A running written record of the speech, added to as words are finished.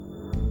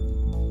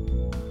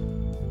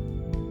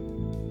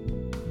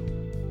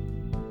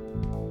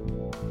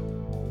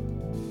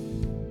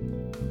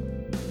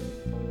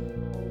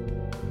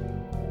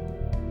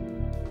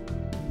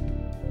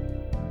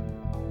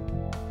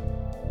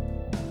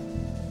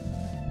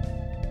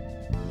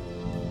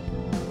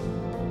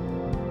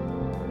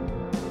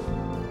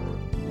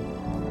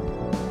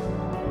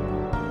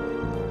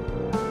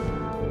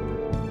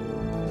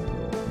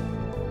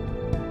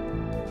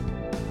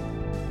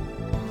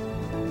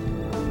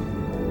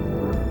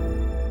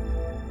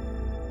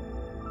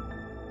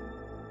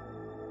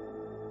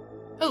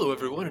Hello,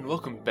 everyone, and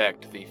welcome back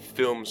to the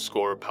Film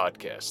Score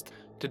Podcast.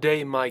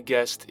 Today, my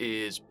guest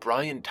is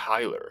Brian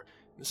Tyler.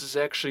 This is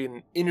actually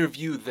an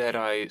interview that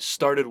I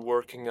started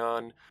working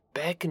on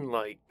back in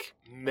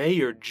May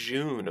or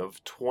June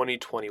of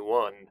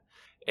 2021.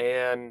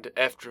 And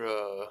after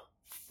a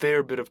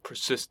fair bit of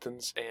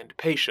persistence and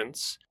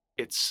patience,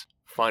 it's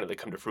finally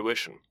come to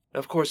fruition. Now,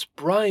 of course,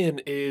 Brian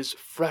is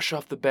fresh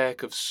off the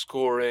back of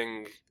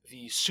scoring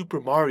the Super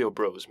Mario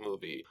Bros.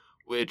 Movie,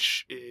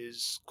 which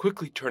is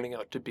quickly turning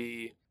out to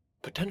be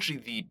potentially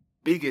the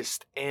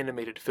biggest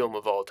animated film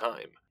of all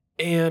time.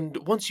 And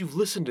once you've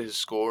listened to his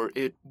score,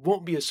 it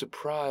won't be a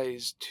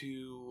surprise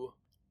to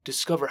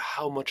discover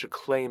how much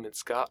acclaim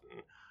it's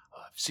gotten.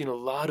 I've seen a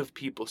lot of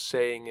people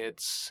saying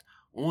it's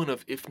one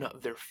of, if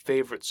not their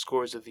favorite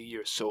scores of the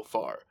year so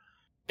far.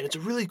 And it's a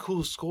really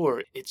cool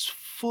score. It's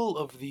full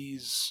of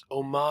these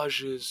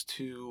homages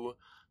to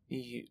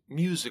the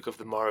music of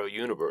the Mario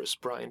universe.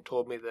 Brian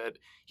told me that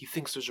he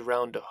thinks there's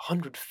around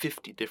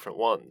 150 different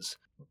ones.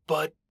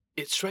 But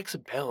it strikes a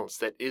balance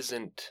that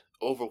isn't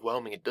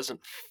overwhelming. It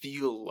doesn't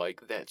feel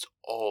like that's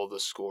all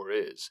the score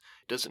is.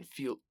 It doesn't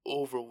feel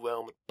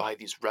overwhelmed by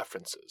these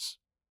references.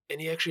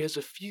 And he actually has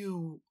a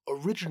few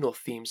original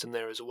themes in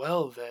there as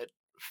well that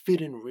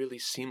fit in really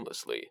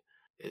seamlessly.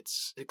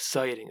 It's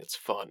exciting, it's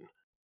fun.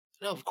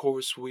 Now, of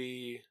course,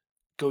 we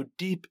go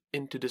deep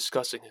into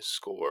discussing his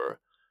score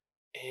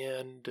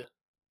and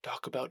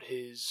talk about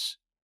his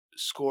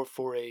score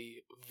for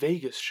a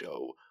Vegas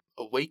show,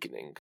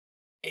 Awakening.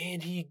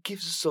 And he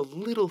gives us a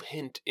little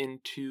hint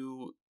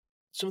into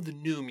some of the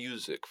new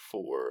music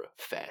for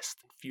Fast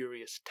and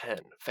Furious 10,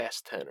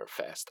 Fast 10 or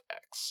Fast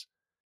X.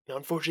 Now,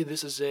 unfortunately,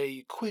 this is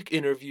a quick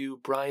interview.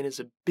 Brian is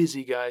a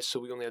busy guy, so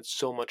we only had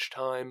so much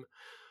time.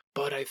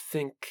 But I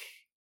think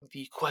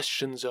the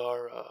questions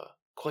are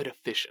quite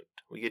efficient.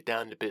 We get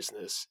down to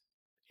business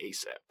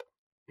ASAP.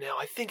 Now,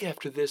 I think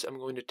after this, I'm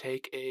going to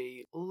take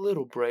a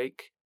little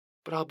break,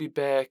 but I'll be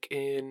back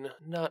in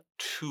not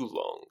too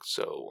long,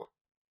 so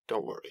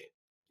don't worry.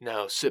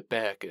 Now, sit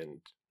back, and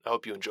I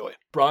hope you enjoy.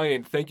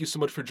 Brian, thank you so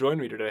much for joining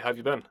me today. How have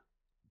you been?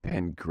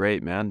 Been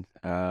great, man.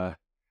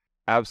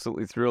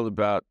 Absolutely thrilled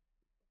about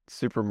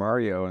Super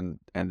Mario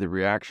and the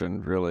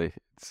reaction, really.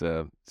 It's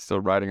still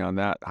riding on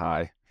that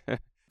high.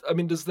 I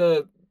mean, does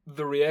the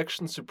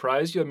reaction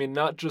surprise you? I mean,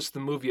 not just the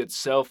movie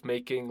itself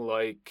making,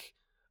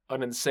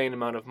 an insane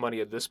amount of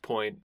money at this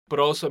point, but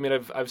also, I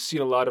mean, I've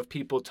seen a lot of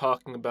people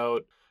talking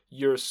about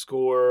your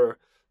score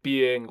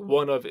being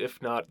one of,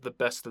 if not the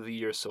best of the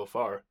year so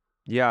far.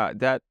 Yeah,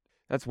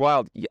 that's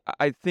wild.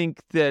 I think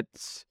that,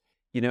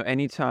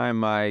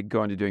 anytime I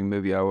go into doing a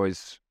movie, I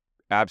always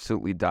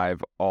absolutely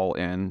dive all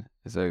in.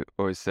 As I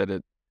always said,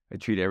 I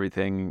treat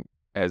everything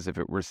as if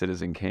it were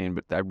Citizen Kane,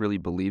 but I really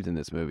believed in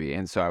this movie.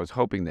 And so I was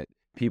hoping that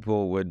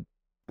people would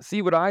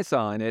see what I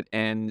saw in it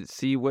and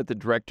see what the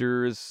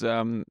directors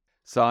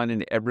saw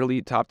in it,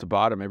 really top to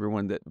bottom,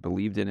 everyone that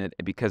believed in it,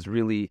 because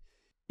really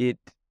it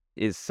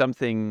is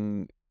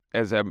something,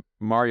 as a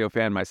Mario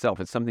fan myself,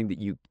 it's something that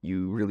you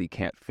really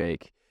can't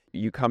fake.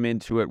 You come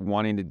into it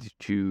wanting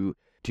to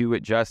do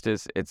it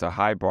justice. It's a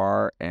high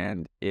bar,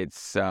 and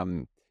it's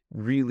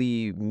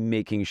really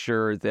making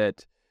sure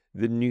that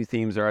the new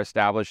themes are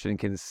established and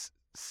can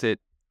sit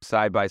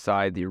side by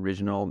side the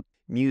original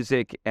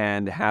music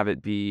and have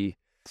it be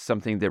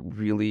something that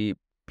really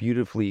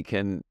beautifully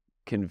can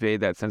convey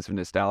that sense of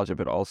nostalgia,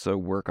 but also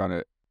work on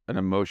an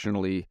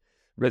emotionally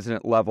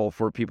resonant level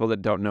for people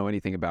that don't know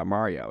anything about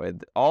Mario.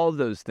 And all of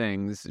those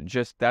things,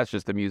 that's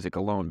just the music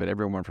alone, but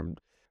everyone from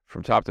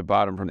top to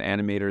bottom, from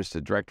animators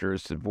to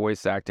directors to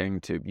voice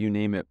acting to you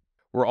name it,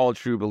 we're all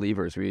true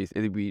believers. We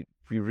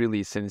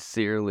really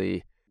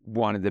sincerely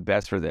wanted the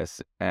best for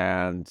this,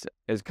 and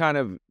it's kind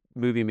of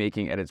movie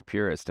making at its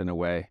purest in a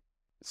way.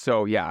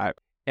 So yeah,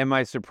 am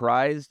I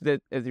surprised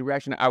that at the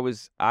reaction? I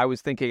was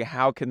thinking,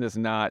 how can this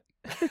not?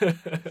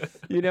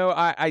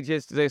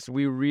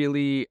 We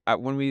really,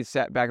 when we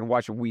sat back and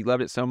watched it, we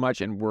loved it so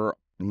much, and we're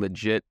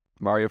legit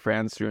Mario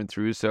fans through and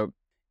through. So,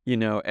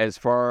 as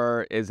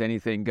far as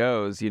anything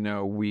goes,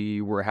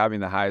 we were having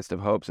the highest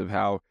of hopes of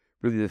how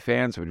really the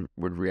fans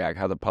would react,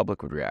 how the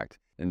public would react.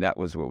 And that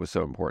was what was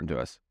so important to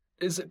us.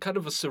 Is it kind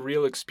of a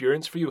surreal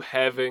experience for you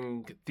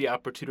having the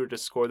opportunity to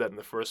score that in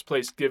the first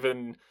place,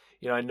 given,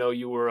 I know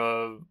you were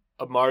a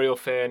Mario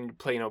fan,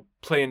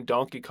 playing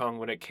Donkey Kong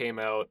when it came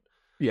out.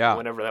 Yeah.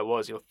 Whenever that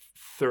was,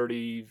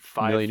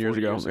 35 million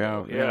years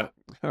ago. Yeah.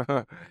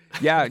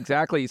 Yeah,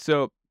 exactly.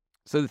 So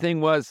the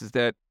thing is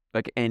that,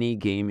 like any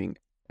gaming,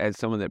 as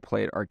someone that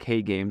played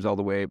arcade games all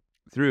the way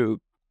through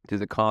to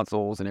the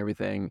consoles and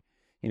everything,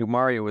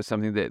 Mario was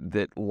something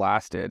that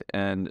lasted,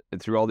 and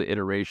through all the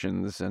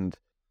iterations and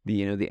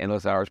the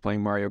endless hours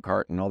playing Mario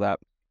Kart and all that,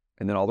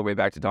 and then all the way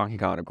back to Donkey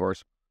Kong, of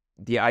course.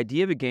 The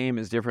idea of a game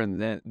is different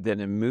than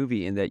a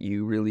movie in that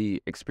you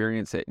really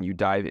experience it and you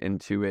dive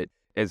into it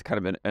as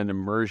kind of an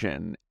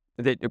immersion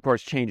that, of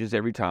course, changes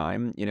every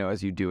time,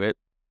 as you do it.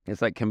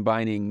 It's like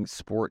combining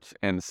sport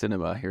and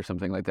cinema or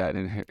something like that.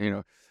 And,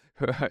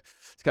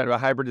 it's kind of a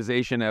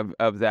hybridization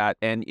of that.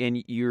 And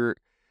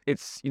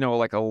it's,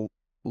 like a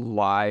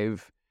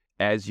live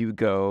as you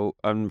go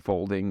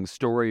unfolding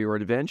story or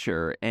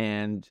adventure.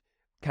 And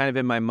kind of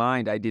in my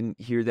mind, I didn't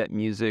hear that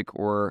music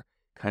or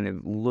kind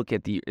of look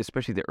at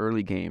especially the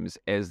early games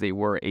as they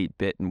were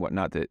 8-bit and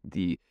whatnot,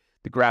 the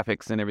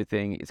graphics and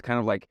everything. It's kind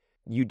of like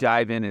you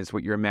dive in as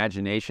what your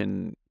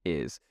imagination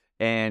is.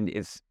 And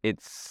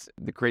it's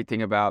the great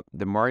thing about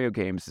the Mario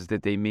games is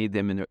that they made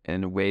them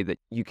in a way that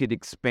you could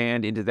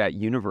expand into that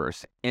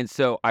universe. And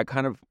so I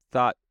kind of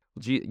thought,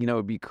 gee,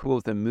 it'd be cool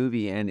if the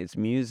movie and its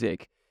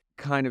music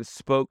kind of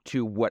spoke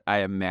to what I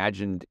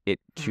imagined it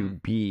to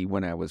be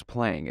when I was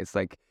playing. It's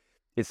like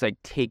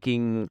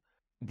taking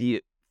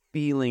the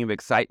feeling of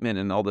excitement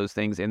and all those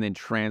things and then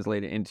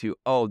translate it into,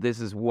 oh, this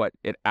is what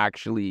it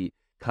actually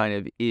kind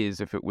of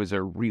is if it was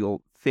a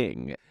real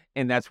thing.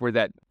 And that's where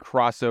that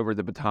crossover,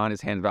 the baton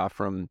is handed off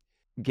from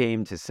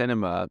game to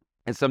cinema.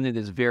 It's something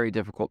that's very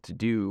difficult to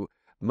do.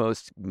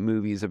 Most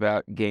movies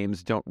about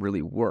games don't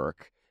really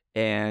work.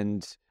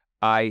 And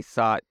I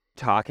thought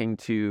talking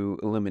to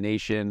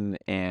Illumination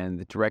and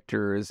the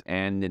directors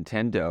and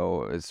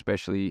Nintendo,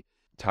 especially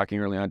talking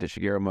early on to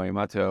Shigeru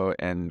Miyamoto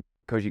and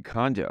Koji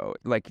Kondo,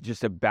 like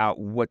just about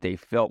what they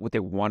felt, what they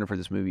wanted for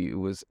this movie. It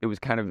was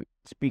kind of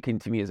speaking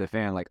to me as a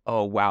fan, like,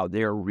 oh, wow,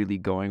 they're really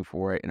going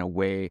for it in a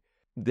way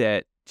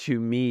that to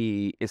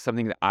me is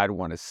something that I'd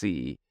want to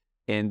see.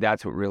 And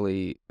that's what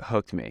really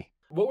hooked me.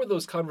 What were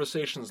those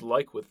conversations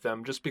like with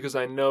them? Just because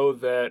I know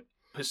that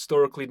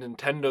historically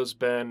Nintendo's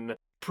been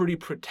pretty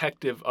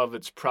protective of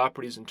its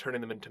properties and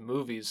turning them into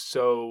movies.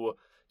 So,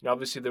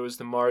 obviously there was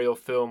the Mario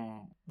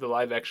film, the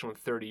live action one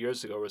 30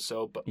 years ago or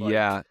so, but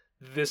yeah,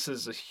 this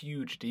is a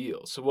huge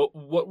deal. So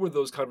what were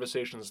those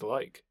conversations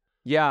like?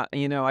 Yeah,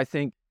 I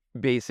think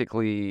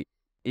basically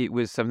it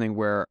was something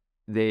where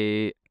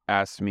they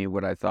asked me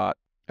what I thought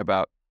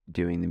about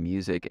doing the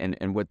music,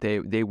 and what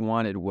they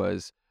wanted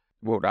was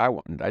what I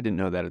wanted. I didn't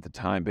know that at the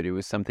time, but it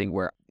was something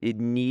where it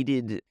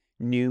needed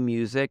new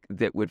music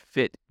that would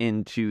fit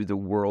into the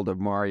world of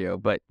Mario,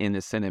 but in a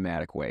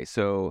cinematic way.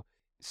 So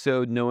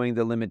knowing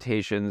the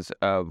limitations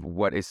of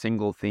what a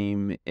single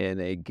theme in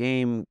a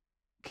game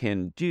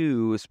can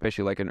do,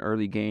 especially like an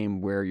early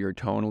game where you're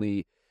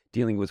tonally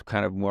dealing with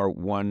kind of more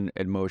one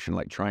emotion,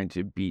 like trying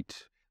to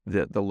beat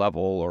the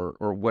level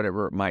or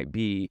whatever it might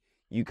be,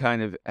 you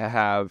kind of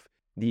have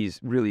these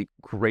really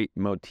great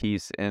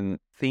motifs and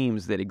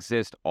themes that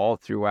exist all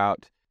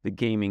throughout the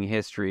gaming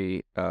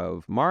history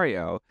of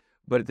Mario.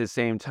 But at the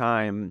same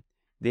time,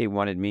 they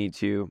wanted me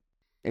to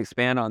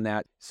expand on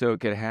that so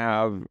it could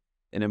have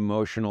an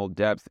emotional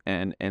depth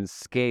and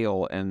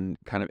scale and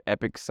kind of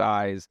epic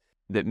size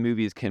that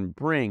movies can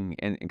bring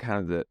in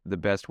kind of the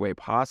best way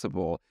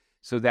possible.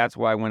 So that's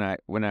why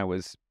when I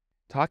was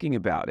talking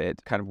about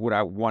it, kind of what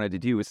I wanted to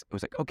do was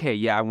like, okay,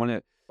 yeah, I want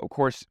to, of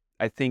course,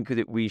 I think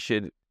that we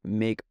should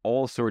make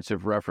all sorts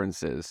of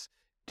references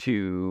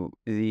to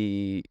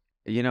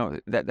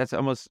that's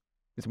almost,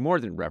 it's more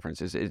than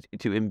references,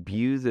 to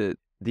imbue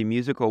the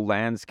musical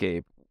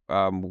landscape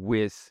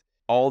with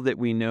all that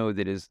we know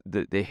that is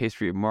the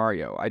history of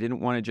Mario. I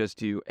didn't want to just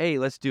do, hey,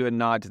 let's do a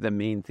nod to the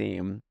main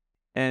theme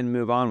and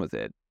move on with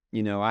it.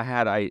 I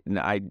had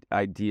an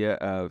idea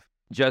of,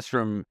 just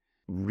from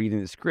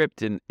reading the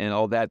script and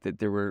all that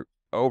there were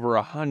over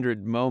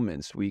 100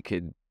 moments we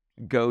could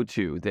go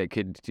to that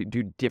could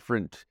do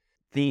different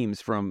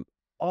themes from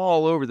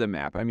all over the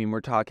map. I mean,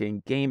 we're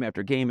talking game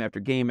after game after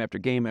game after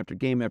game after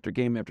game after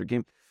game after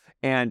game.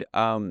 And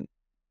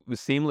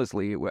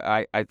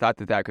seamlessly, I thought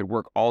that could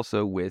work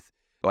also with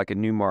like a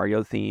new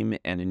Mario theme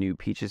and a new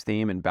Peaches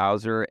theme and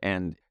Bowser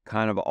and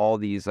kind of all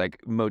these like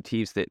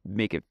motifs that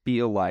make it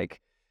feel like,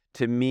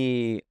 to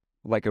me,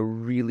 like a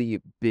really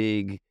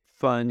big,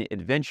 fun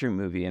adventure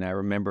movie. And I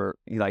remember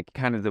like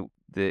kind of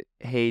the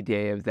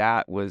heyday of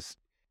that was,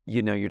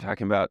 you're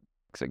talking about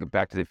like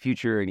Back to the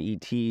Future and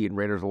E.T. and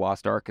Raiders of the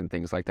Lost Ark and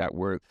things like that,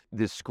 where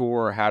the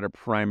score had a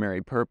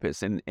primary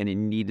purpose and it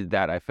needed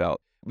that, I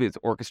felt, with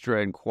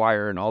orchestra and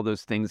choir and all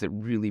those things that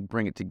really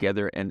bring it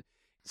together. And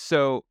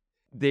so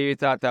they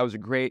thought that was a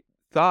great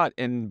thought,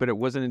 but it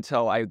wasn't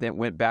until I then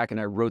went back and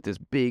I wrote this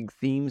big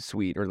theme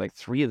suite, or like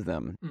 3 of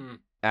them,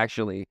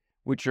 actually,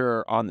 which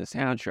are on the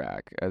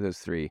soundtrack, those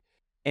 3.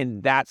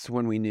 And that's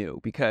when we knew,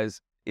 because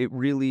it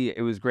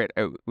was great.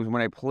 It was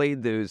when I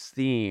played those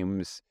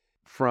themes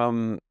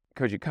from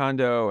Koji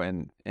Kondo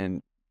and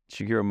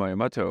Shigeru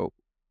Miyamoto,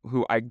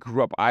 who I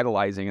grew up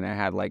idolizing, and I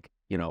had like,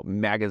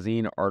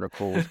 magazine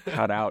articles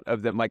cut out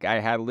of them. Like I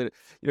had,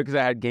 because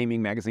I had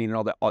gaming magazine and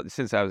all that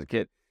since I was a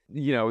kid,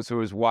 so it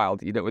was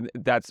wild,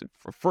 that's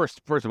first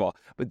of all.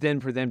 But then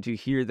for them to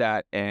hear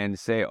that and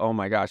say, oh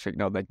my gosh,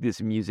 like this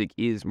music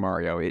is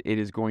Mario. It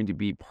is going to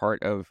be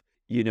part of,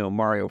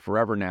 Mario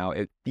forever now.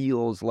 It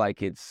feels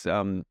like it's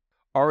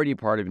already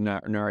part of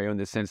Mario in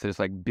the sense that it's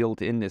like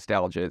built-in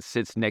nostalgia. It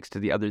sits next to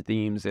the other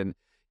themes and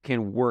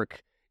can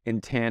work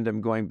in tandem,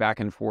 going back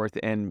and forth.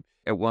 And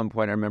at one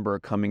point, I remember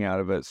coming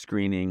out of a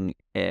screening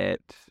at,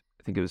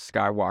 I think it was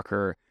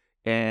Skywalker,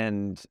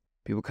 and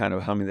people kind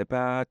of humming the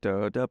ba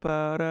da da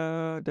ba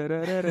da da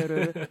da da da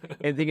da,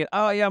 and thinking,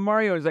 oh yeah,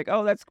 Mario is like,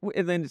 oh that's cool.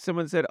 And then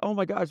someone said, oh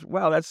my gosh,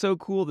 wow, that's so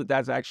cool that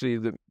that's actually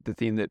the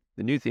theme that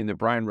the new theme that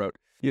Brian wrote,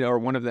 or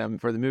one of them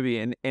for the movie,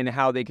 and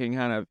how they can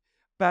kind of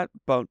ba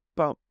ba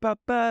ba ba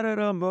ba da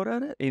da ba da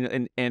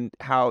da, and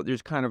how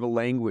there's kind of a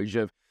language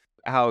of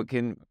how it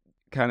can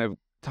kind of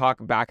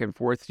talk back and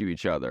forth to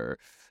each other.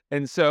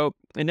 And so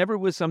it never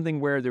was something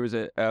where there was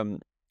a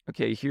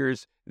okay,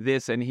 here's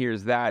this and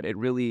here's that. It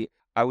really,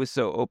 I was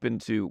so open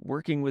to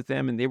working with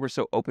them, and they were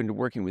so open to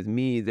working with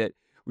me, that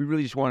we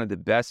really just wanted the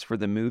best for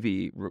the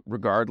movie,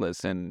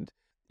 regardless. And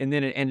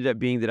then it ended up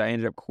being that I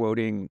ended up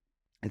quoting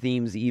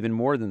themes even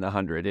more than the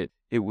 100.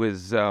 It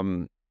was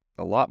a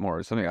lot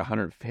more, something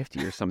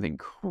 150 or something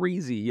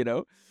crazy.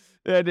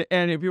 And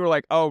if you were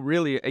like, oh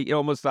really, you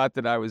almost thought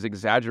that I was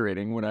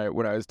exaggerating when I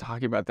was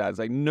talking about that. It's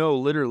like, no,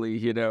 literally,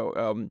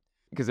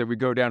 because if we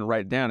go down and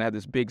write it down, I had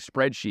this big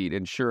spreadsheet,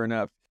 and sure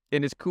enough,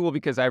 and it's cool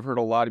because I've heard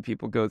a lot of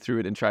people go through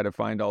it and try to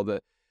find all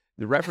the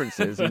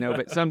references,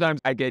 but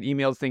sometimes I get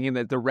emails thinking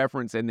that the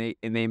reference, and they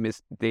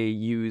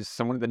use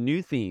some of the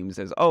new themes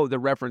as, oh, the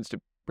reference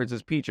to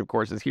Princess Peach, of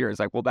course, is here. It's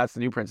like, well, that's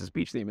the new Princess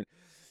Peach theme. And,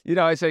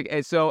 it's like,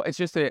 and so it's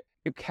just it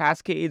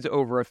cascades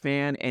over a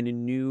fan and a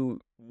new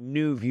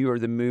viewer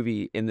of the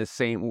movie in the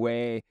same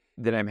way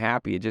that I'm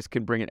happy. It just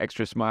can bring an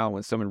extra smile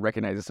when someone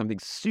recognizes something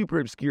super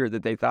obscure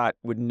that they thought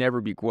would never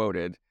be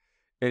quoted.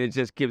 And it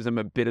just gives them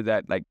a bit of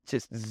that, like,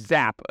 just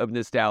zap of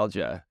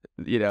nostalgia,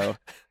 So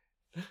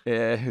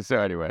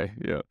anyway,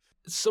 yeah.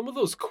 Some of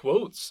those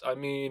quotes, I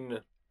mean,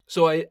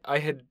 so I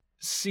had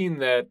seen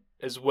that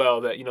as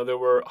well, that, there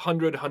were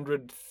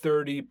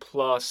 130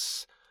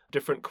 plus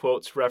different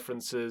quotes,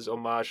 references,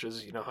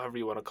 homages, however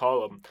you want to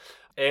call them.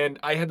 And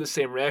I had the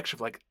same reaction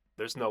of like,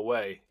 there's no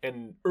way.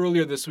 And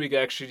earlier this week,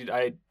 actually,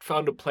 I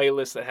found a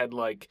playlist that had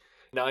like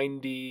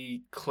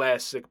 90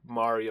 classic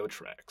Mario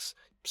tracks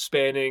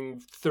spanning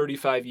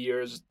 35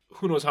 years,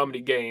 who knows how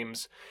many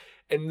games.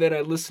 And then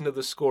I listened to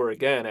the score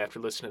again after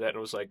listening to that, and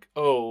it was like,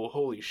 oh,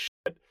 holy shit.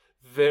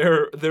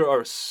 There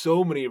are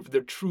so many,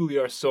 there truly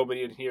are so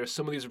many in here.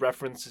 Some of these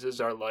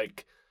references are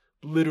like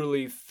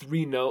literally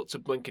 3 notes, a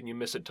blink and you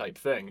miss it type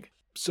thing.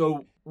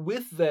 So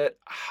with that,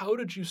 how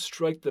did you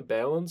strike the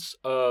balance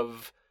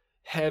of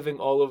having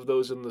all of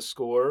those in the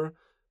score,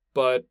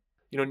 but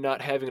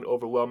not having it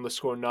overwhelm the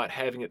score, not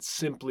having it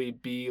simply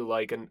be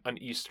like an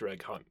Easter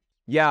egg hunt?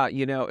 Yeah,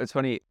 it's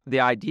funny.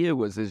 The idea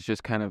is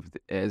just kind of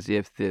as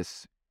if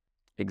this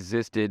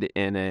existed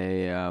in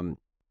a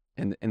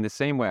in the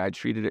same way I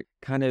treated it,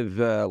 kind of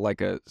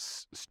like a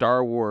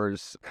Star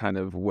Wars kind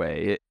of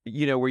way,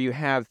 where you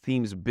have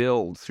themes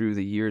build through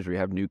the years, where you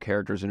have new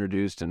characters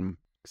introduced, and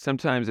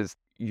sometimes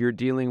you're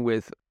dealing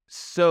with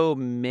so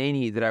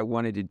many that I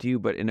wanted to do,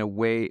 but in a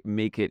way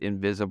make it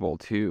invisible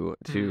to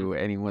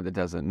anyone that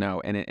doesn't know,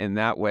 and in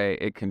that way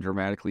it can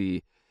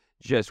dramatically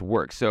just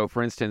work. So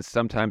for instance,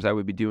 sometimes I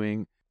would be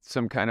doing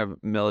some kind of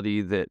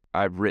melody that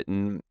I've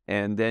written,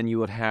 and then you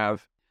would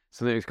have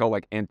something that's called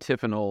like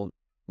antiphonal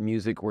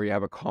music, where you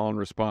have a call and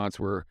response,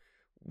 where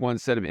one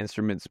set of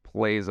instruments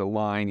plays a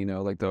line,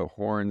 like the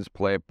horns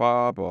play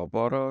ba ba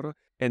ba da, da,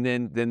 and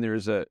then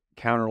there's a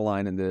counter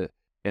line in the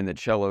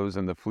cellos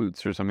and the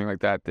flutes or something like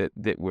that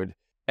would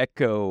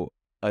echo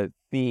a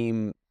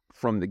theme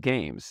from the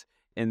games.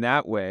 In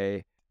that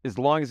way, as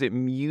long as it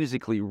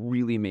musically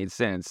really made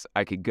sense,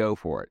 I could go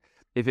for it.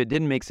 If it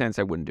didn't make sense,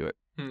 I wouldn't do it.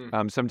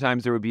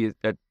 Sometimes there would be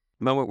a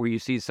moment where you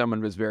see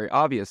someone was very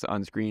obvious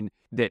on screen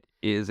that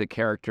is a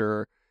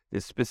character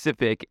that's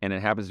specific, and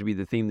it happens to be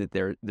the theme that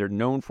they're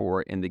known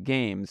for in the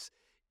games,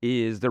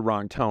 is the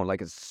wrong tone.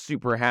 Like, it's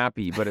super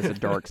happy, but it's a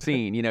dark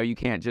scene. You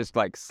can't just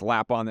like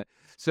slap on it.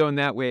 So in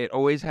that way, it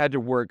always had to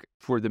work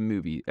for the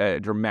movie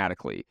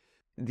dramatically.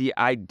 The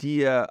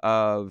idea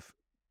of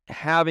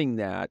having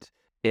that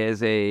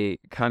as a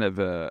kind of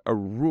a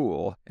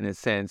rule, in a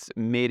sense,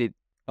 made it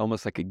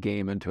almost like a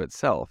game unto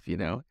itself,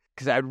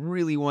 because I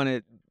really want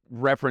to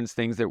reference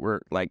things that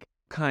were like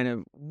kind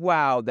of,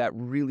 wow, that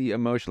really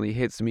emotionally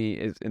hits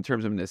me in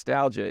terms of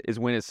nostalgia, is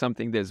when it's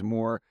something that's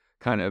more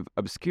kind of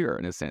obscure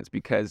in a sense,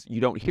 because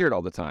you don't hear it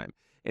all the time.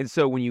 And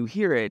so when you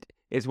hear it,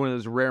 it's one of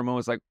those rare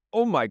moments like,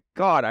 oh my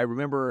God, I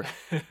remember,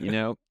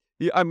 I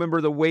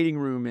remember the waiting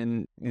room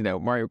in,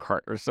 Mario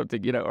Kart or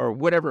something, or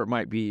whatever it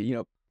might be,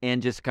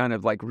 and just kind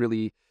of like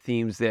really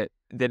themes that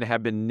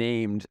have been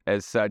named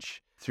as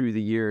such through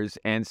the years.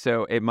 And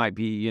so it might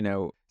be,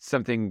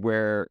 something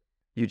where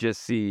you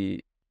just see,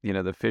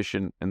 the fish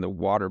in the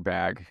water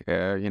bag,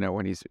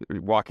 when he's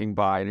walking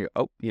by, and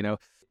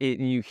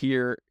you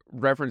hear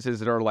references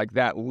that are like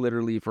that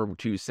literally for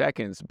 2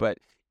 seconds, but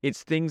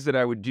it's things that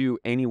I would do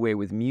anyway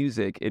with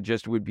music. It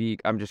just would be,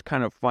 I'm just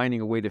kind of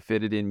finding a way to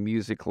fit it in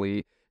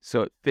musically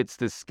so it fits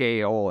the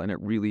scale, and it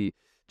really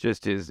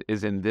just is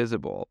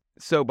invisible.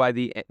 So by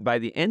the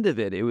end of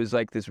it, it was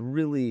like this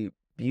really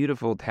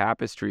beautiful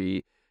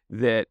tapestry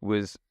that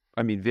was,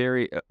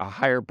 very a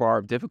higher bar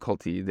of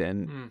difficulty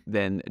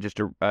than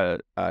just a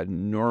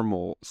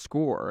normal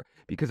score,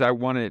 because I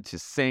wanted it to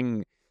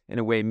sing in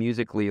a way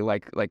musically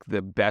like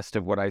the best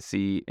of what I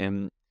see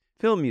in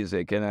film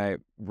music, and I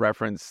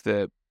reference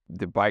the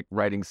bike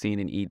riding scene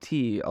in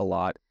E.T. a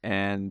lot,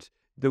 and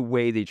the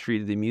way they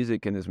treated the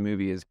music in this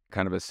movie is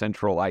kind of a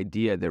central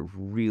idea that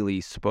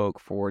really spoke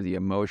for the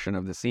emotion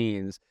of the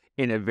scenes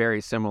in a very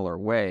similar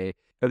way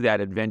of that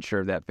adventure,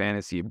 of that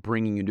fantasy, of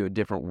bringing you to a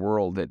different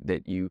world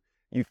that you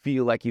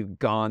feel like you've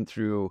gone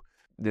through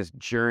this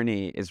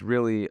journey is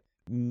really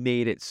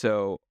made it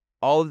so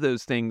all of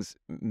those things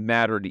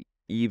mattered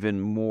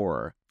even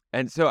more.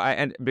 And so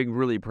and being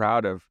really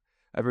proud of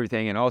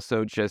everything, and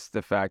also just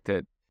the fact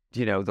that,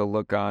 the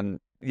look on,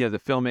 the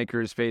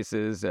filmmakers'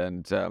 faces,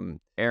 and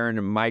Aaron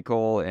and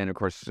Michael, and of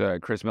course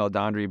Chris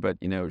Meledandri, but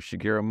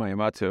Shigeru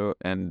Miyamoto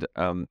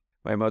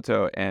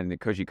and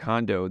Koji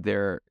Kondo,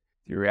 the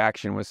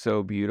reaction was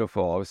so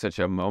beautiful. It was such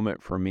a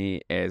moment for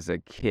me as a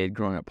kid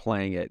growing up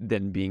playing it,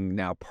 then being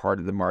now part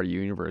of the Marty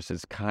universe.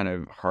 It's kind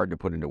of hard to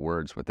put into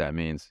words what that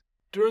means.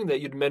 During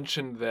that, you'd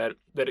mentioned that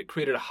it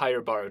created a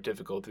higher bar of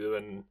difficulty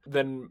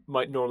than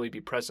might normally be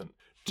present.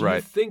 Do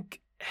you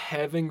think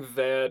having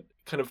that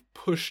kind of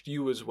pushed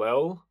you as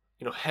well?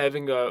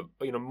 Having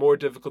more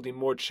difficulty,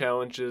 more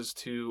challenges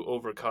to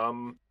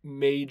overcome,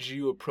 made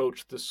you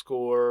approach the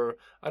score,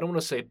 I don't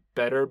want to say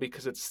better,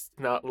 because it's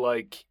not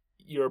like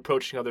you're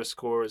approaching other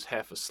scores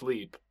half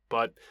asleep,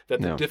 but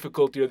that the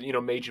difficulty,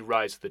 made you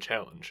rise to the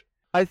challenge?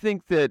 I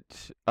think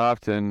that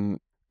often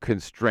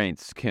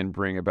constraints can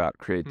bring about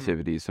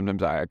creativity.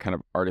 Sometimes I kind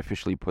of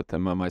artificially put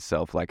them on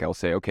myself. Like I'll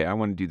say, okay, I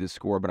want to do this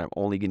score, but I'm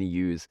only going to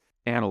use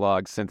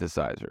analog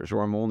synthesizers,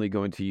 or I'm only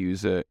going to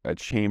use a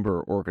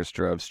chamber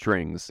orchestra of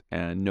strings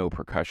and no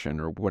percussion,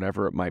 or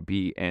whatever it might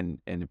be, and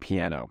a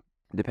piano,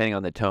 depending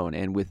on the tone.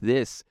 And with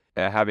this,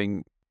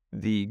 having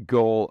the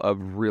goal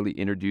of really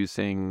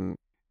introducing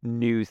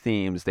new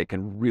themes that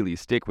can really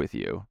stick with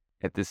you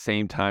at the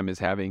same time as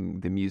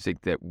having the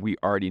music that we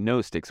already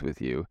know sticks with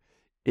you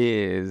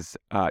is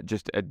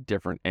just a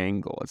different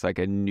angle. It's like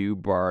a new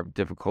bar of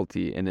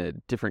difficulty in a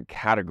different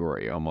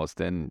category almost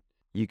than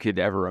you could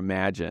ever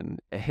imagine.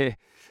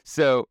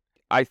 So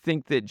I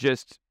think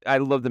that I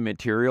love the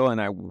material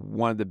and I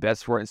wanted the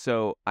best for it.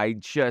 So I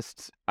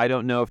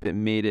don't know if it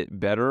made it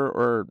better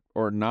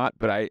or not,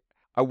 but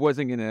I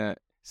wasn't going to,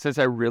 since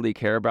I really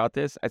care about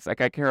this, it's like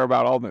I care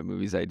about all my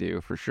movies I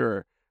do for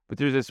sure, but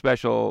there's a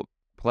special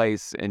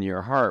place in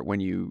your heart when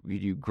you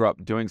grow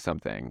up doing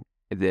something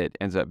that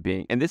ends up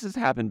being, and this has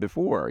happened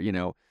before,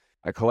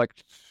 I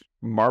collect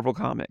Marvel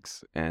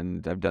comics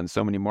and I've done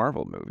so many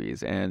Marvel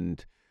movies,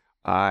 and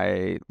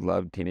I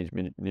love Teenage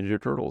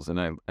Ninja Turtles, and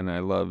I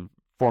love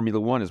Formula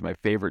One is my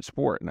favorite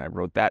sport, and I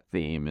wrote that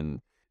theme, and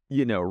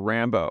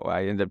Rambo,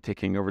 I ended up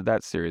taking over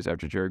that series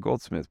after Jerry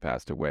Goldsmith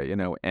passed away,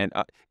 and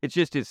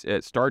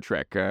it's Star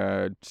Trek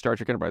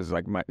Enterprise is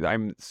like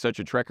I'm such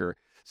a Trekker,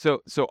 so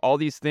all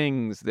these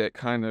things that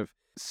kind of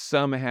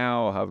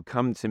somehow have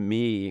come to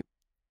me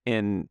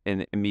in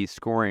me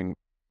scoring,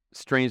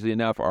 strangely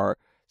enough, are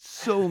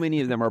so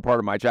many of them are part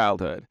of my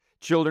childhood.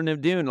 Children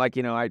of Dune, like,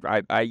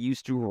 I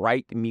used to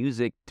write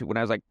music when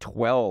I was like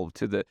 12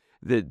 to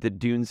the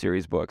Dune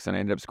series books, and I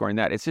ended up scoring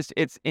that.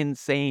 It's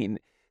insane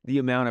the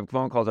amount of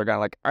phone calls I got,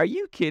 like, are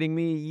you kidding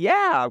me?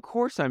 Yeah, of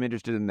course I'm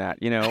interested in that,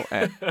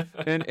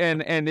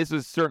 and this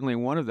was certainly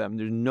one of them.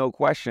 There's no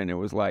question. It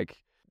was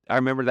like, I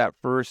remember that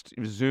first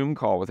Zoom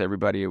call with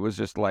everybody. It was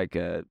just like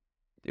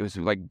it was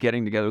like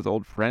getting together with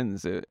old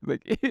friends.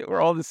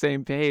 We're all on the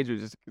same page. It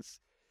was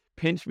just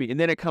pinch me. And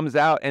then it comes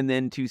out, and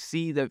then to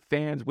see the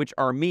fans, which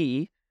are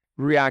me,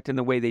 react in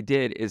the way they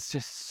did is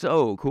just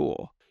so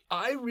cool.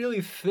 I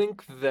really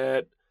think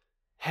that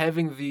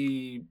having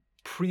the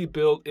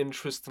pre-built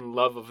interest and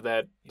love of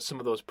some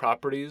of those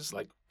properties,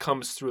 like,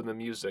 comes through in the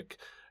music.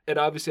 And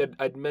obviously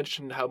I'd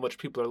mentioned how much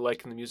people are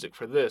liking the music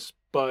for this,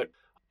 but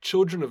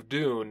Children of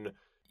Dune,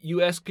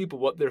 you ask people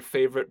what their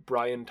favorite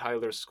Brian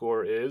Tyler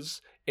score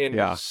is,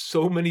 and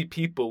so many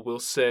people will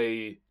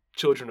say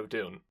Children of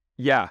Dune.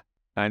 Yeah,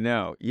 I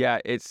know. Yeah,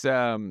 it's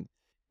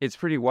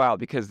pretty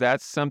wild, because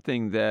that's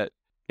something that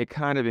it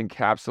kind of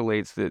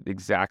encapsulates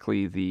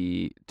exactly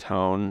the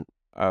tone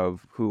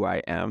of who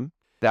I am.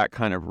 That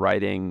kind of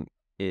writing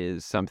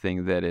is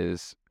something that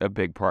is a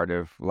big part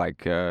of,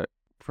 like,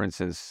 for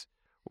instance,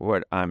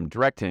 what I'm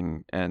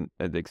directing, and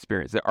the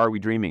experience, the Are We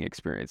Dreaming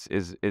experience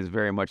is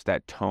very much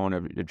that tone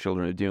of the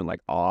Children of Dune,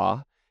 like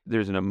awe.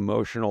 There's an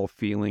emotional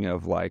feeling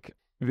of, like,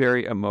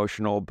 very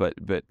emotional, but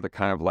the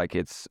kind of like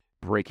it's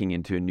breaking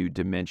into a new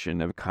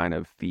dimension of kind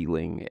of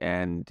feeling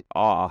and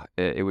awe,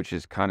 which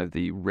is kind of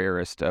the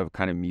rarest of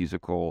kind of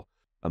musical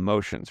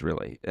emotions,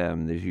 really.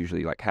 There's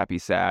usually like happy,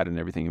 sad, and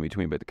everything in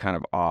between, but the kind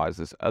of awe is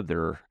this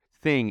other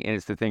thing, and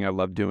it's the thing I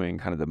love doing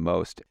kind of the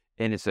most.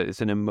 And it's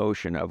an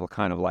emotion of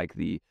kind of like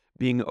the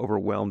being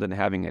overwhelmed and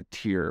having a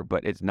tear,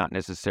 but it's not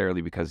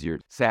necessarily because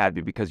you're sad,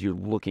 but because you're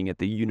looking at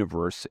the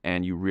universe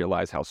and you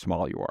realize how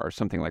small you are, or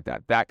something like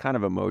that. That kind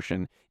of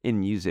emotion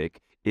in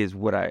music is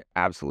what I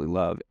absolutely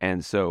love.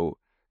 And so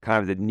kind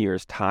of the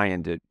nearest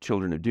tie-in to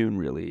Children of Dune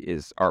really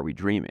is Are We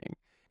Dreaming?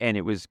 And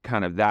it was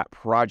kind of that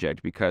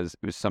project because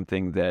it was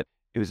something that,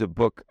 it was a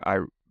book,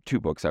 two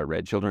books I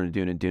read, Children of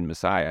Dune and Dune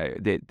Messiah,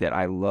 that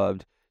I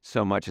loved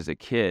so much as a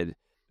kid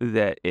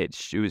that it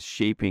was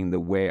shaping the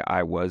way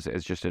I was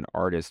as just an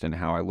artist and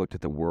how I looked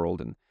at the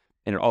world, and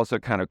it also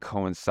kind of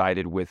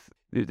coincided with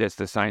that's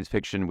the science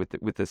fiction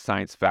with the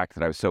science fact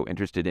that I was so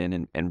interested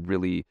in, and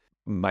really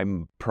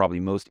probably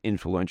most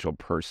influential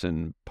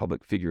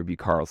public figure would be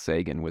Carl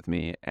Sagan with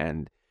me,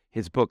 and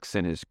his books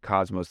and his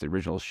Cosmos, the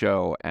original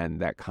show, and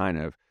that kind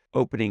of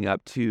opening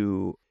up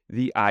to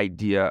the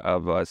idea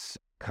of us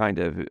kind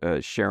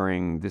of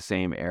sharing the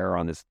same air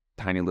on this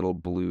tiny little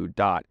blue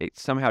dot. It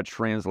somehow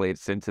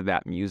translates into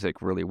that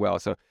music really well.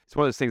 So it's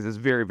one of those things that's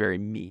very, very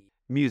me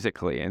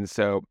musically. And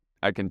so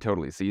I can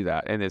totally see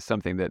that. And it's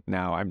something that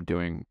now I'm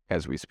doing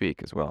as we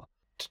speak as well.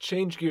 To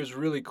change gears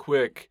really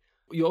quick,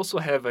 you also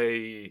have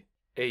a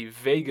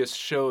Vegas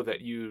show that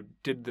you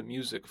did the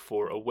music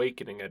for,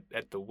 Awakening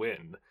at the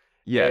Wynn.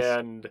 Yes.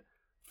 And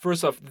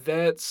first off,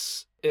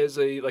 that's as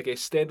a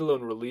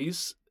standalone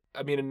release.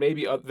 I mean, and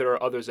maybe there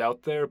are others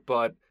out there,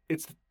 but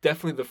it's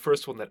definitely the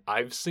first one that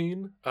I've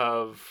seen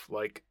of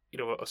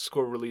a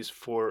score release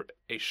for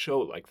a show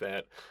like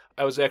that.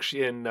 I was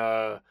actually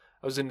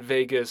in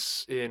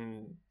Vegas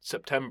in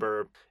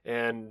September,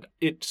 and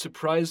it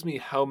surprised me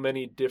how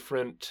many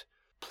different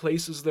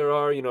places there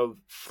are.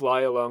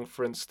 Fly Along,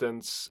 for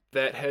instance,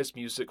 that has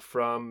music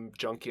from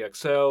Junkie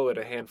XL and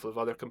a handful of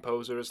other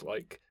composers.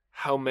 Like,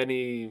 how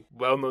many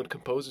well-known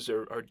composers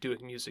are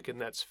doing music in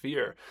that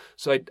sphere.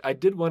 So I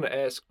did want to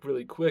ask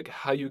really quick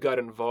how you got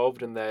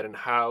involved in that and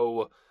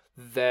how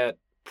that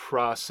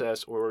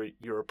process or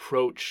your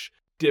approach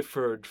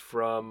differed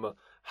from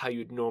how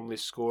you'd normally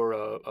score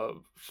a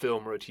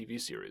film or a TV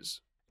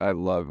series. I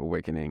love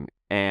Awakening.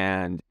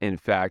 And in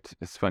fact,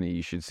 it's funny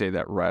you should say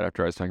that right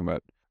after I was talking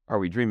about Are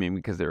We Dreaming,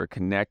 because they were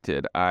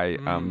connected.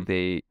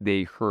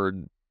 They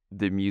heard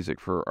the music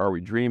for Are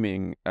We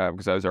Dreaming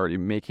because I was already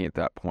making it at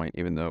that point,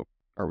 even though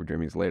Are We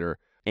Dreaming is later,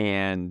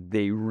 and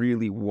they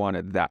really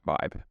wanted that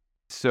vibe.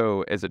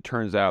 So as it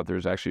turns out,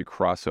 there's actually a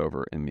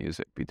crossover in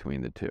music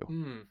between the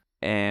two.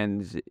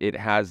 And it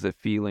has the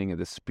feeling of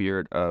the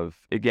spirit of,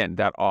 again,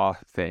 that awe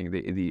thing,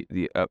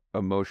 the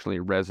emotionally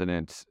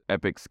resonant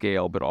epic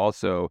scale, but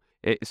also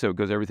it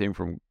goes everything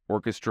from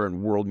orchestra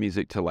and world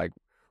music to like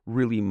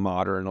really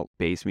modern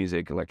bass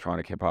music,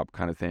 electronic hip hop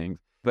kind of thing,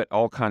 but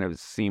all kind of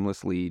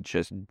seamlessly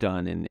just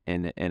done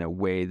in a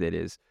way that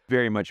is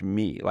very much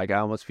me. Like I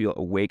almost feel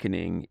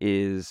Awakening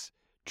is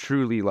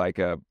truly like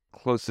a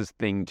closest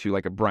thing to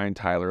like a Brian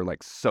Tyler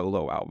like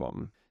solo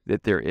album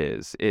that there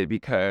is,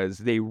 because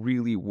they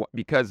really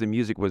because the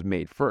music was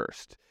made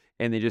first,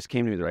 and they just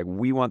came to me. They're like,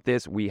 we want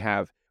this. We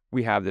have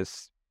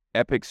this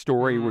epic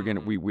story.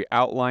 We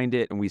outlined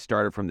it and we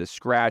started from the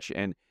scratch,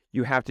 and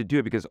you have to do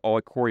it because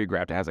all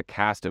choreographed. It has a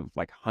cast of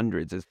like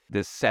hundreds.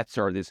 The sets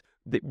are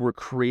that were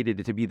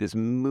created to be this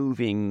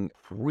moving,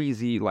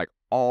 crazy, like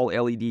all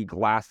LED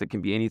glass that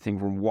can be anything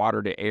from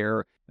water to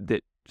air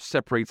that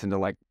separates into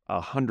like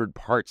 100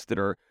 parts that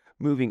are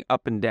moving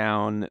up and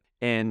down,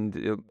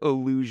 and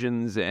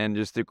illusions, and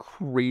just the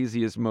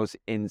craziest, most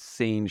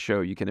insane show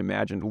you can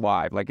imagine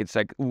live. Like it's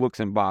like looks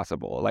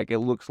impossible. Like it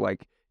looks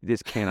like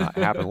this cannot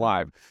happen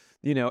live.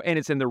 And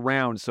it's in the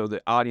round, so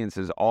the audience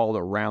is all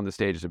around the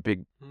stage. It's a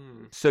big,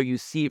 so you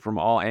see it from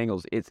all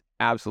angles. It's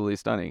absolutely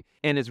stunning.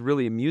 And it's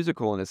really a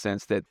musical in a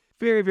sense that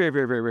very, very,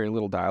 very, very, very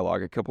little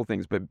dialogue, a couple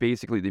things, but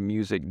basically the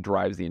music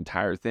drives the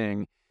entire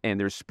thing. And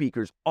there's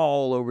speakers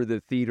all over the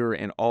theater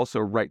and also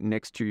right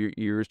next to your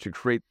ears to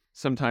create,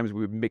 sometimes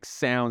we would mix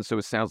sounds so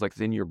it sounds like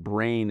it's in your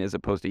brain as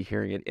opposed to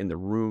hearing it in the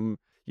room.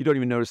 You don't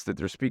even notice that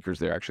there's speakers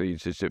there. Actually,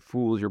 it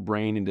fools your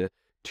brain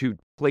into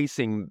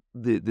placing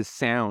the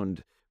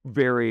sound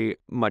very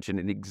much in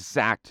an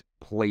exact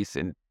place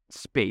and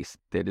space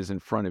that is in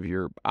front of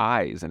your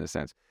eyes, in a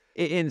sense.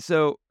 And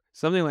so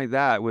something like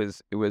that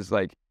it was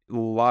like a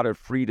lot of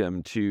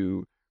freedom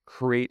to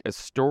create a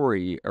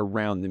story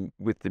around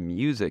with the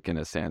music, in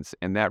a sense,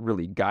 and that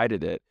really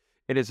guided it.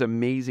 It is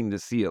amazing to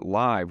see it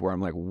live, where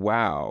I'm like,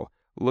 wow,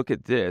 look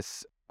at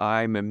this.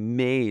 I'm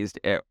amazed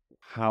at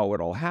how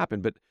it all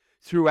happened. But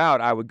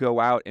throughout, I would go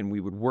out and we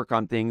would work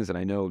on things, and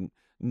I know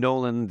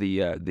Nolan,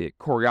 the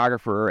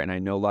choreographer, and I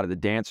know a lot of the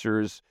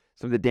dancers.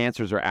 Some of the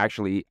dancers are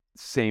actually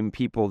same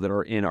people that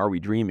are in Are We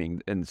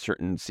Dreaming in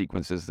certain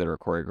sequences that are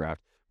choreographed.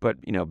 But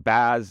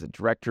Baz, the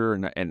director,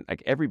 and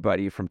like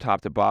everybody from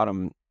top to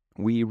bottom,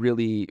 we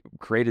really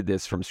created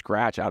this from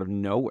scratch, out of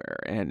nowhere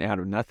and out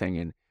of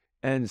nothing,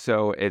 and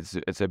so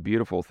it's a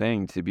beautiful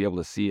thing to be able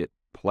to see it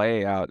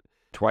play out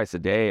twice a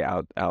day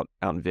out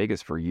in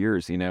Vegas for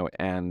years,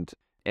 and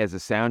as a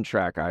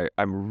soundtrack,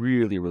 I'm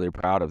really, really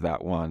proud of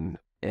that one.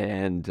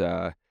 And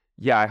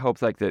I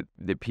hope like that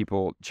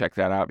people check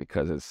that out,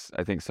 because it's,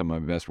 I think, some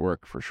of my best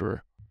work for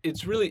sure.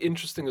 It's really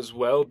interesting as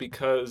well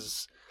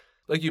because,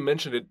 like you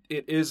mentioned,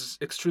 it is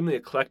extremely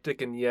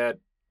eclectic and yet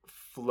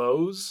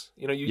flows.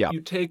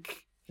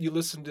 You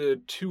listen to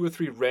 2 or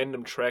 3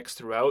 random tracks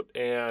throughout,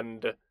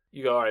 and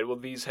you go, all right, well,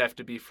 these have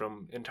to be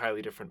from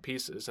entirely different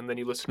pieces, and then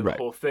you listen to the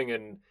whole thing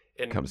and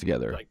comes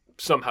together. Like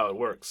somehow it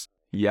works.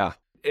 Yeah.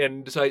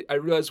 And so I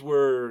realize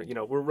we're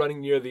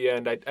running near the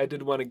end. I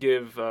did want to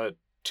give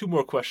two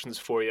more questions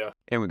for you.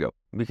 And we go.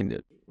 We can do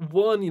it.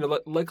 One,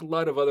 like a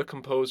lot of other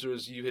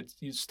composers,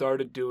 you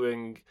started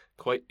doing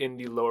quite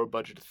indie, lower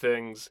budget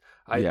things.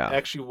 I Yeah.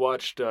 actually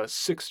watched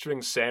Six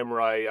String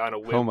Samurai on a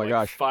whim Oh my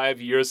gosh. 5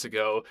 years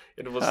ago,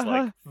 and was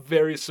like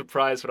very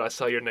surprised when I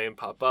saw your name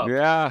pop up.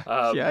 Yeah.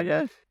 Um,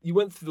 Yeah. You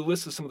went through the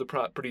list of some of the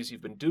properties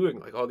you've been doing,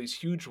 like all these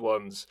huge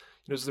ones.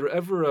 Is there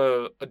ever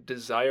a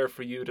desire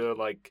for you to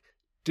like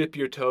dip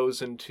your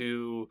toes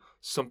into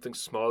something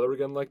smaller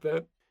again like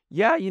that?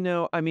 Yeah,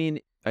 I mean,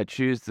 I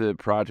choose the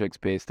projects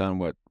based on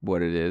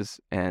what it is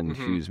and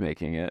Mm-hmm. who's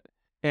making it.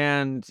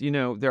 And,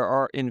 there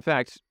are, in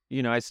fact,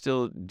 I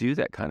still do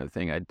that kind of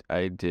thing.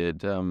 I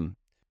did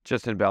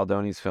Justin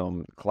Baldoni's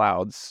film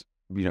Clouds,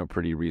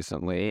 pretty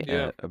recently.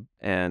 Yeah.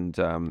 And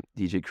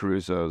DJ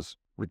Caruso's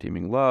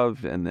Redeeming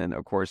Love. And then,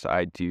 of course,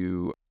 I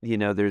do,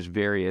 there's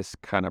various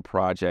kind of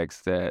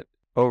projects that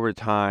over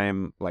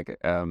time, like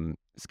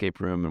Escape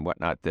Room and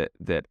whatnot,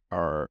 that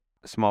are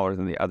smaller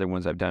than the other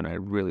ones I've done. I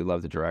really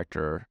love the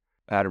director,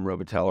 Adam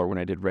Robiteller, when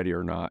I did Ready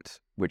or Not,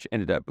 which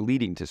ended up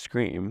leading to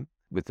Scream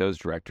with those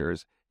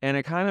directors. And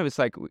it's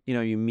like,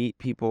 you meet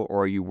people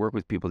or you work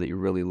with people that you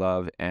really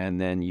love, and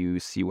then you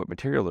see what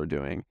material they're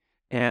doing.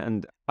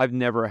 And I've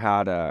never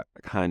had a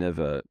kind of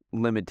a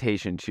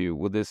limitation to,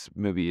 well, this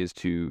movie is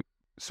too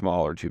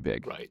small or too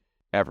big. Right.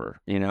 Ever,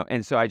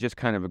 and so I just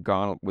kind of have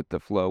gone with the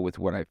flow with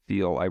what I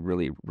feel I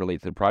really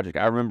relate to the project.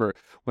 I remember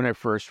when I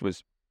first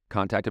was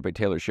contacted by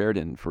Taylor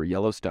Sheridan for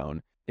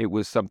Yellowstone, it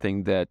was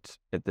something that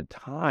at the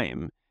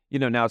time,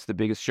 now it's the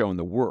biggest show in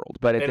the world,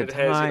 but at And the it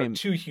has time,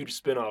 two huge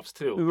spin-offs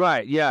too.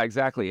 right? Yeah,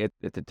 exactly. At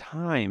the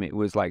time, it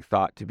was like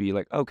thought to be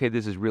like, okay,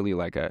 this is really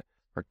like a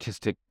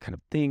artistic kind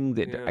of thing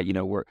that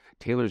Yeah. where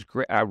Taylor's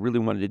great. I really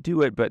wanted to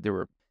do it, but there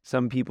were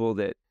some people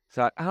that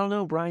thought, I don't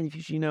know, Brian,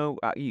 if you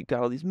you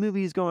got all these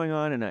movies going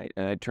on, and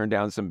I turned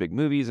down some big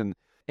movies, and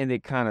they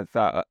kind of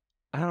thought,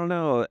 I don't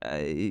know,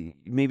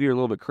 maybe you're a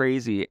little bit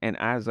crazy. And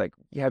I was like,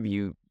 yeah,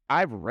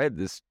 I've read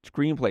the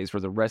screenplays for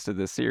the rest of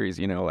this series,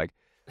 like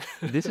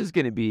this is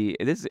going to be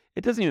this.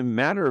 It doesn't even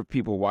matter if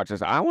people watch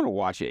this. I want to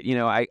watch it.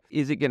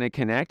 Is it going to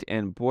connect?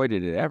 And boy,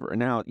 did it ever.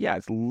 Now, yeah,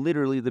 it's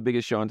literally the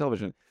biggest show on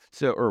television.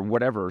 So, or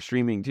whatever,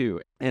 streaming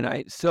too. And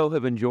I so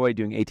have enjoyed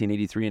doing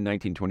 1883 and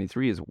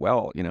 1923 as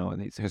well,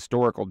 and these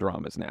historical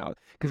dramas now,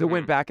 because I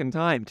went back in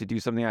time to do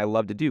something I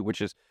love to do,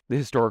 which is the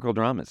historical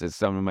dramas. Is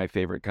some of my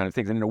favorite kind of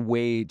things. And in a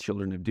way,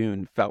 Children of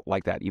Dune felt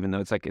like that, even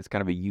though it's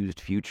kind of a used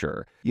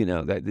future,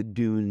 that the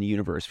Dune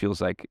universe feels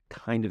like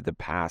kind of the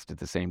past at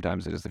the same time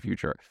as it is the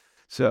future.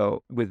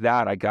 So with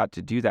that, I got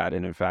to do that.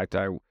 And in fact,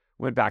 I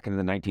went back into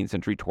the 19th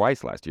century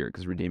twice last year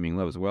because Redeeming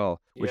Love as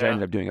well, which I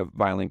ended up doing a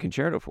violin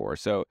concerto for.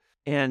 So,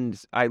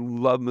 and I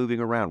love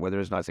moving around, whether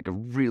it's not, it's like a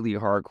really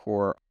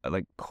hardcore,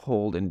 like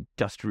cold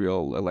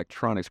industrial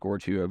electronic score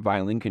to a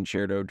violin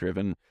concerto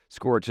driven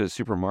score to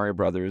Super Mario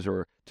Brothers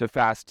or to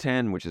Fast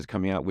 10, which is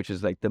coming out, which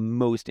is like the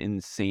most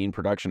insane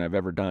production I've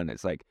ever done.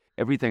 It's like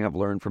everything I've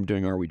learned from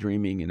doing Are We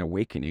Dreaming and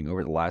Awakening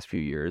over the last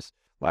 3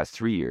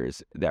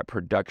 years, that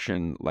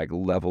production like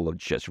level of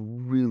just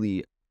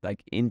really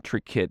like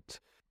intricate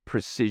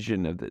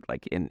precision of the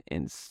like in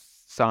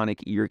sonic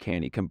ear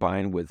candy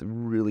combined with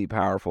really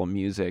powerful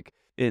music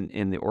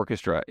in the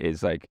orchestra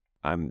is like,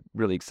 I'm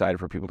really excited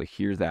for people to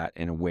hear that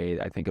in a way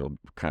that I think it'll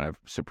kind of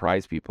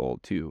surprise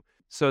people too.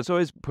 So it's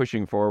always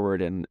pushing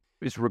forward, and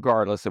it's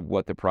regardless of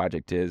what the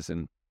project is.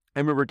 And I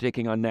remember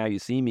taking on Now You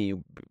See Me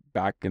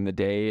back in the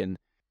day,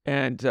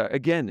 and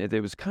again, it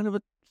was kind of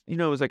it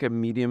was like a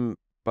medium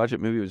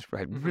budget movie.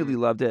 I really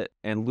loved it.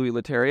 And Louis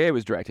Leterrier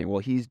was directing. Well,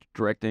 he's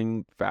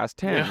directing Fast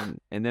 10. Yeah.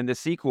 And then the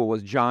sequel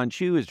was John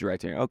Chu is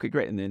directing. Okay,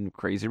 great. And then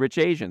Crazy Rich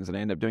Asians. And I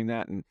ended up doing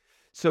that. And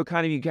so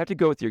kind of you have to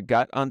go with your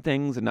gut on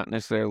things and not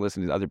necessarily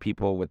listen to other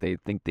people, what they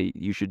think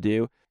you should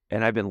do.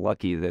 And I've been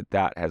lucky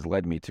that has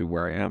led me to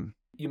where I am.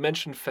 You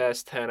mentioned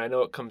Fast 10. I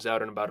know it comes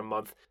out in about a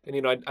month.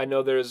 And, I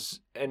know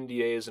there's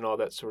NDAs and all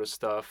that sort of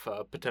stuff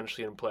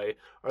potentially in play.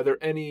 Are there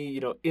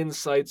any,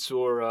 insights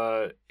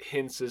or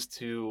hints as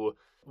to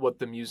what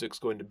the music's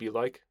going to be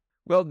like?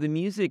 Well, the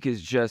music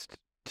is just,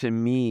 to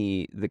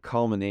me, the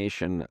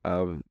culmination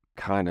of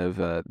kind of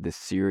the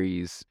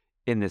series,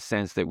 in the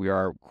sense that we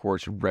are, of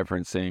course,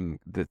 referencing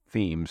the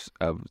themes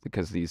of,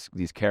 because these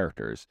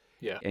characters.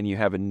 Yeah. And you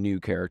have a new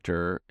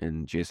character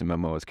in Jason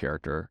Momoa's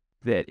character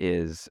that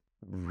is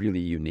really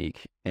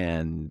unique.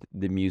 And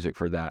the music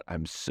for that,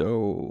 I'm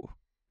so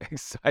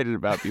excited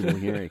about people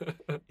hearing.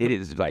 It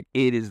is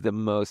the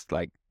most,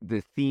 like,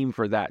 the theme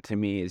for that to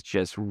me is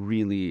just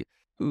really...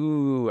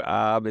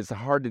 it's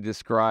hard to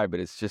describe,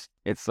 but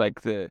it's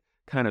like the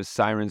kind of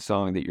siren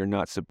song that you're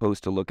not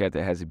supposed to look at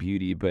that has a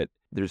beauty, but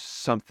there's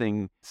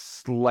something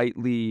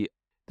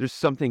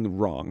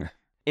wrong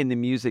in the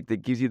music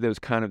that gives you those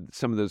kind of,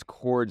 some of those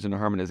chords and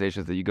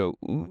harmonizations that you go,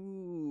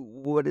 ooh,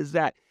 what is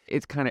that?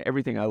 It's kind of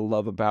everything I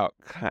love about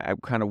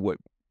kind of what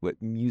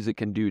music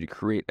can do to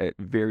create a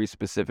very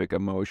specific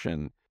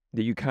emotion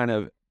that you kind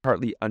of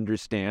partly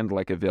understand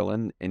like a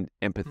villain and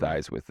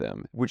empathize with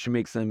them, which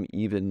makes them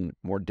even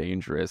more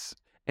dangerous.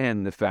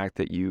 And the fact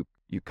that you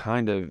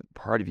kind of,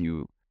 part of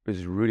you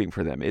is rooting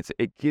for them.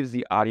 It gives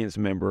the audience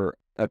member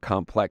a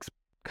complex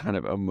kind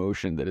of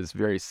emotion that is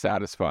very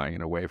satisfying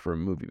in a way for a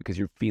movie because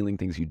you're feeling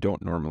things you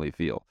don't normally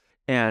feel.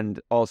 And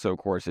also, of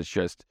course,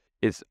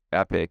 it's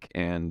epic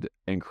and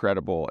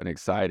incredible and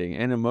exciting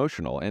and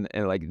emotional. And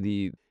like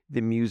the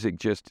music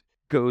just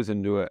goes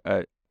into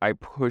I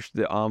push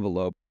the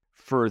envelope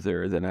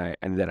further than I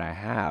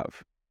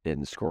have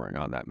in scoring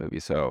on that movie.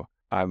 So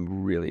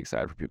I'm really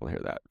excited for people to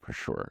hear that for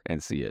sure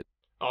and see it.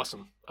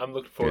 Awesome. I'm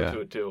looking forward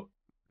to it too.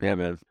 Yeah,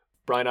 man.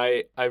 Brian,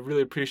 I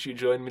really appreciate you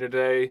joining me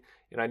today.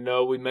 And I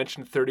know we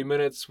mentioned 30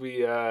 minutes.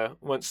 We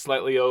went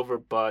slightly over,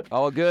 but...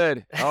 All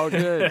good. All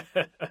good.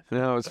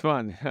 No, it's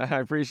fun. I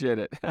appreciate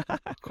it.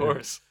 Of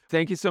course.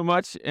 Thank you so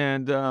much.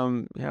 And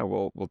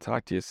we'll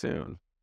talk to you soon.